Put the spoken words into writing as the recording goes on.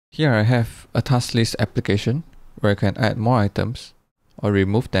Here I have a task list application where I can add more items or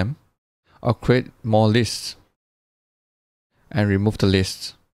remove them or create more lists and remove the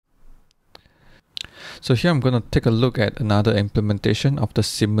lists. So here I'm going to take a look at another implementation of the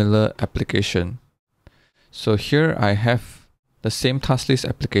similar application. So here I have the same task list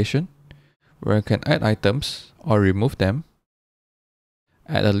application where I can add items or remove them,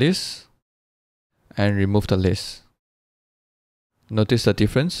 add a list and remove the list. Notice the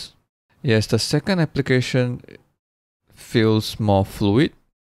difference? Yes, the second application feels more fluid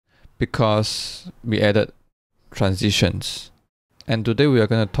because we added transitions. And today we are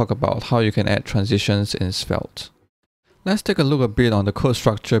going to talk about how you can add transitions in Svelte. Let's take a look a bit on the code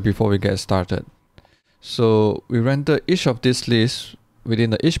structure before we get started. So we render each of these lists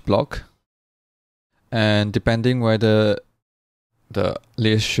within each block, and depending whether the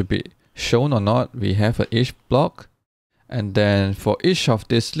list should be shown or not, we have each block, and then for each of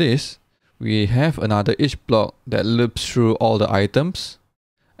these lists we have another each block that loops through all the items,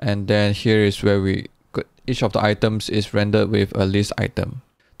 and then here is where each of the items is rendered with a list item.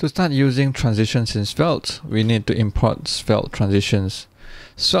 To start using transitions in Svelte, we need to import Svelte transitions.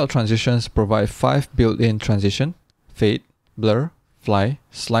 Svelte transitions provide 5 built-in transitions: fade, blur, fly,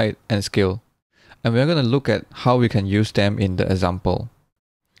 slide, and scale. And we're going to look at how we can use them in the example.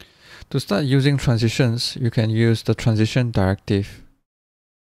 To start using transitions, you can use the transition directive.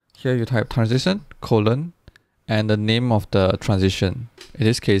 Here you type transition, and the name of the transition, in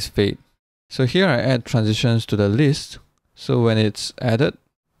this case fade. So here I add transitions to the list, so when it's added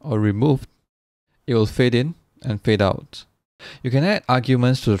or removed, it will fade in and fade out. You can add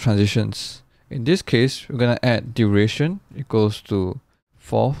arguments to the transitions. In this case, we're going to add duration equals to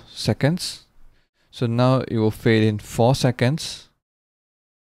 4 seconds. So now it will fade in 4 seconds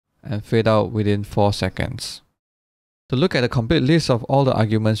and fade out within 4 seconds. To look at the complete list of all the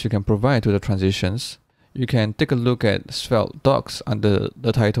arguments you can provide to the transitions, you can take a look at Svelte docs under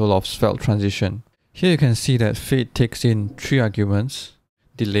the title of Svelte transition. Here you can see that fade takes in 3 arguments: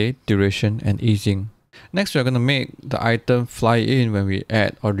 delay, duration, and easing. Next, we're going to make the item fly in when we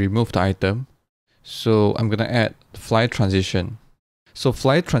add or remove the item. So I'm going to add fly transition. So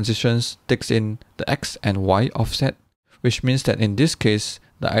fly transitions takes in the X and Y offset, which means that in this case,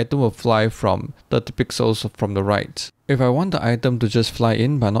 the item will fly from 30 pixels from the right. If I want the item to just fly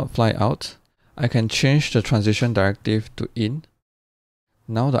in but not fly out, I can change the transition directive to in.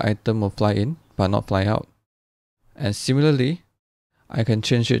 Now the item will fly in but not fly out. And similarly, I can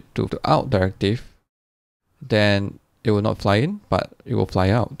change it to the out directive. Then it will not fly in, but it will fly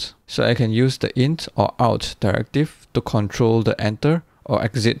out. So I can use the in or out directive to control the enter or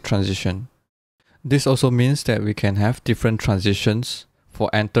exit transition. This also means that we can have different transitions for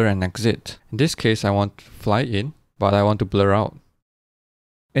enter and exit. In this case, I want to fly in, but I want to blur out.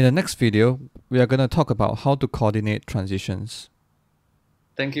 In the next video, we are going to talk about how to coordinate transitions.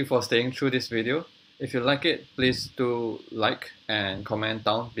 Thank you for staying through this video. If you like it, please do like and comment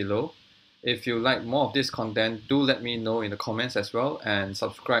down below. If you like more of this content, do let me know in the comments as well, and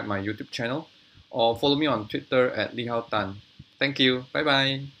subscribe my YouTube channel or follow me on Twitter at Li Hao Tan. Thank you. Bye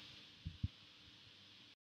bye.